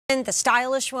the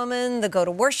stylish woman, the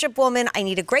go-to-worship woman. I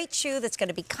need a great shoe that's going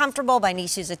to be comfortable. My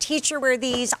niece who's a teacher wear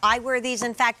these. I wear these.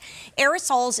 In fact,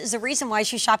 Aerosoles is the reason why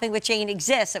Shoe Shopping with Jane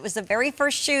exists. It was the very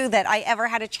first shoe that I ever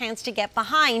had a chance to get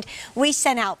behind. We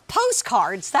sent out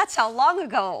postcards. That's how long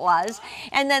ago it was.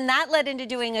 And then that led into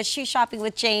doing a Shoe Shopping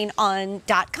with Jane on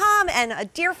 .com. And a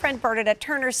dear friend, Bernadette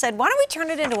Turner, said, why don't we turn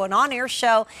it into an on-air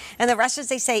show? And the rest, as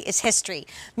they say, is history.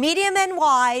 Medium and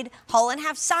wide, whole and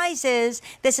half sizes.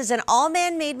 This is an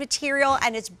all-man-made material,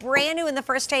 and it's brand new in the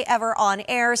first day ever on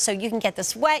air, so you can get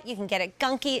this wet, you can get it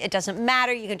gunky, it doesn't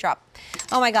matter. You can drop,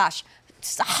 oh my gosh,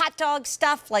 hot dog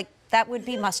stuff, like that would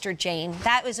be mustard, Jane.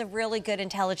 That was a really good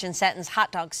intelligent sentence, hot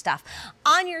dog stuff,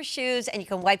 on your shoes, and you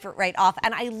can wipe it right off.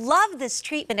 And I love this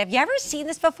treatment. Have you ever seen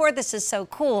this before? This is so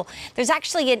cool. There's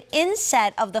actually an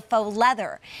inset of the faux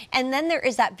leather, and then there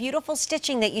is that beautiful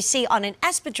stitching that you see on an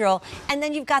espadrille, and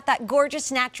then you've got that gorgeous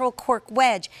natural cork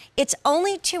wedge. It's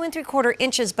only 2 3/4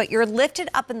 inches, but you're lifted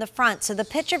up in the front, so the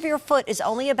pitch of your foot is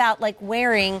only about like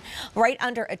wearing right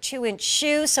under a 2-inch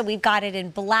shoe. So we've got it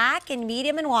in black and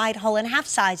medium and wide, whole and half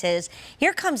sizes.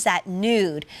 Here comes that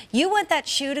nude. You want that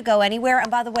shoe to go anywhere,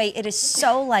 and by the way, it is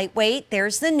so lightweight.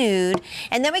 There's the nude.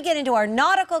 And then we get into our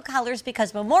nautical colors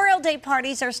because Memorial Day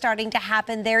parties are starting to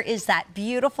happen. There is that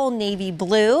beautiful navy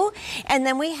blue, and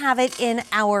then we have it in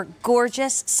our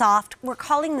gorgeous soft, we're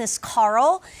calling this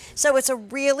coral, so it's a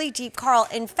really deep coral.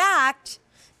 In fact,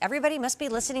 everybody must be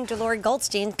listening to Lori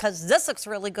Goldstein because this looks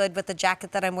really good with the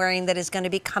jacket that I'm wearing that is going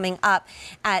to be coming up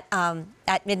at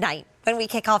midnight when we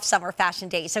kick off Summer Fashion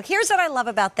Days. So here's what I love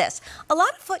about this. A lot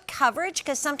of foot coverage,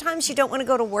 because sometimes you don't want to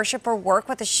go to worship or work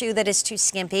with a shoe that is too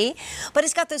skimpy, but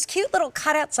it's got those cute little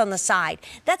cutouts on the side.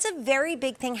 That's a very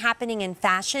big thing happening in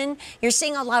fashion. You're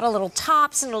seeing a lot of little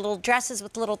tops and little dresses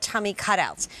with little tummy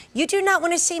cutouts. You do not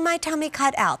want to see my tummy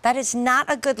cut out. That is not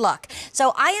a good look.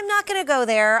 So I am not going to go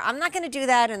there. I'm not going to do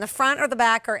that in the front or the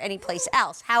back or any place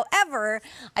else. However,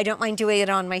 I don't mind doing it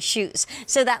on my shoes.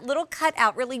 So that little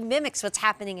cutout really mimics what's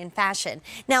happening in fashion.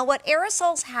 Now, what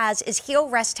Aerosoles has is heel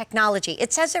rest technology.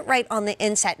 It says it right on the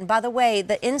inset. And by the way,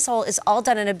 the insole is all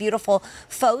done in a beautiful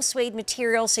faux suede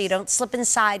material so you don't slip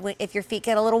inside if your feet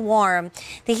get a little warm.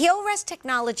 The heel rest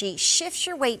technology shifts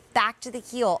your weight back to the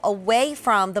heel, away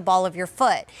from the ball of your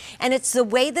foot. And it's the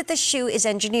way that the shoe is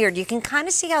engineered. You can kind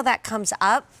of see how that comes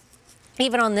up,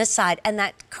 even on this side, and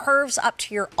that curves up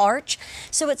to your arch,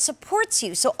 so it supports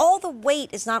you. So all the weight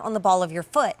is not on the ball of your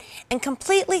foot, and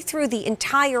completely through the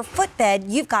entire footbed,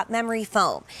 you've got memory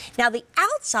foam. Now the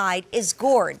outside is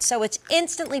gored, so it's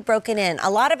instantly broken in. A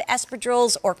lot of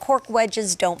espadrilles or cork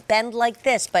wedges don't bend like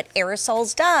this, but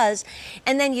Aerosoles does.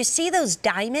 And then you see those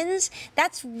diamonds?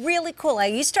 That's really cool. I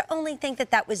used to only think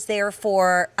that that was there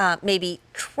for maybe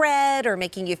tread or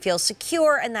making you feel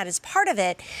secure, and that is part of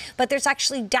it, but there's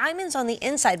actually diamonds on the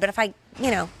inside. But if I,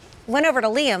 went over to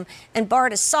Liam and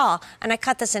borrowed a saw and I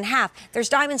cut this in half, there's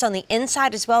diamonds on the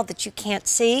inside as well that you can't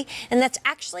see, and that's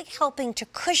actually helping to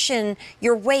cushion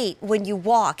your weight when you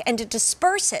walk and to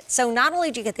disperse it. So not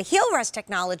only do you get the heel rest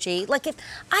technology, like if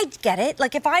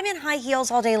I'm in high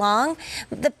heels all day long,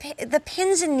 the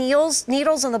pins and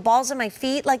needles on the balls of my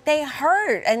feet, like they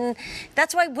hurt, and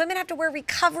that's why women have to wear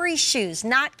recovery shoes,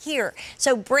 not here.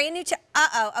 So brand new to,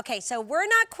 okay, so we're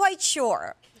not quite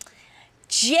sure.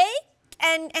 Jake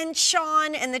and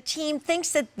Sean and the team thinks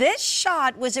that this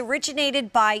shot was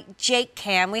originated by Jake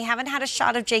Cam. We haven't had a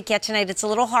shot of Jake yet tonight. It's a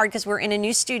little hard because we're in a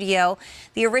new studio,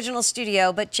 the original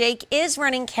studio, but Jake is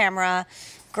running camera.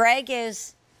 Greg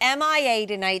is MIA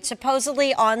tonight,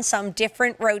 supposedly on some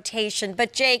different rotation.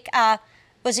 But Jake,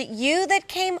 was it you that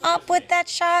came up with that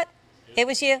shot? It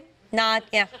was you? Not,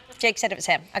 yeah. Jake said it was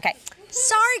him. Okay.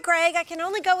 Sorry, Greg, I can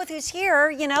only go with who's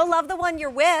here. Love the one you're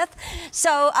with.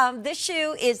 So this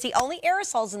shoe is the only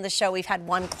Aerosoles in the show. We've had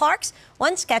one Clark's,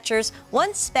 one Skechers,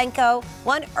 one Spenco,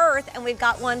 one Earth, and we've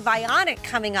got one Vionic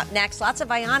coming up next. Lots of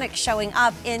Vionic showing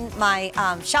up in my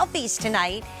shelfies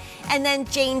tonight. And then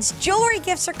Jane's jewelry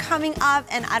gifts are coming up,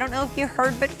 and I don't know if you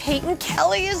heard, but Peyton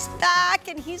Kelly is back,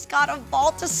 and he's got a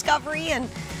vault discovery, and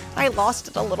I lost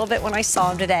it a little bit when I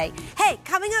saw him today. Hey,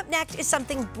 coming up next is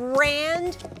something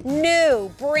brand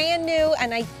new,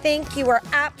 and I think you are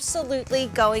absolutely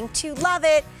going to love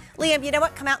it. Liam, you know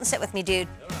what? Come out and sit with me, dude.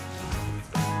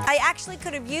 I actually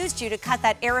could have used you to cut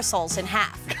that Aerosoles in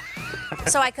half,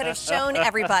 so I could have shown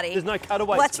everybody There's no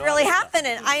cutaway what's really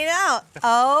happening. I know.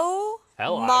 Oh,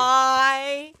 Hello.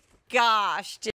 my gosh.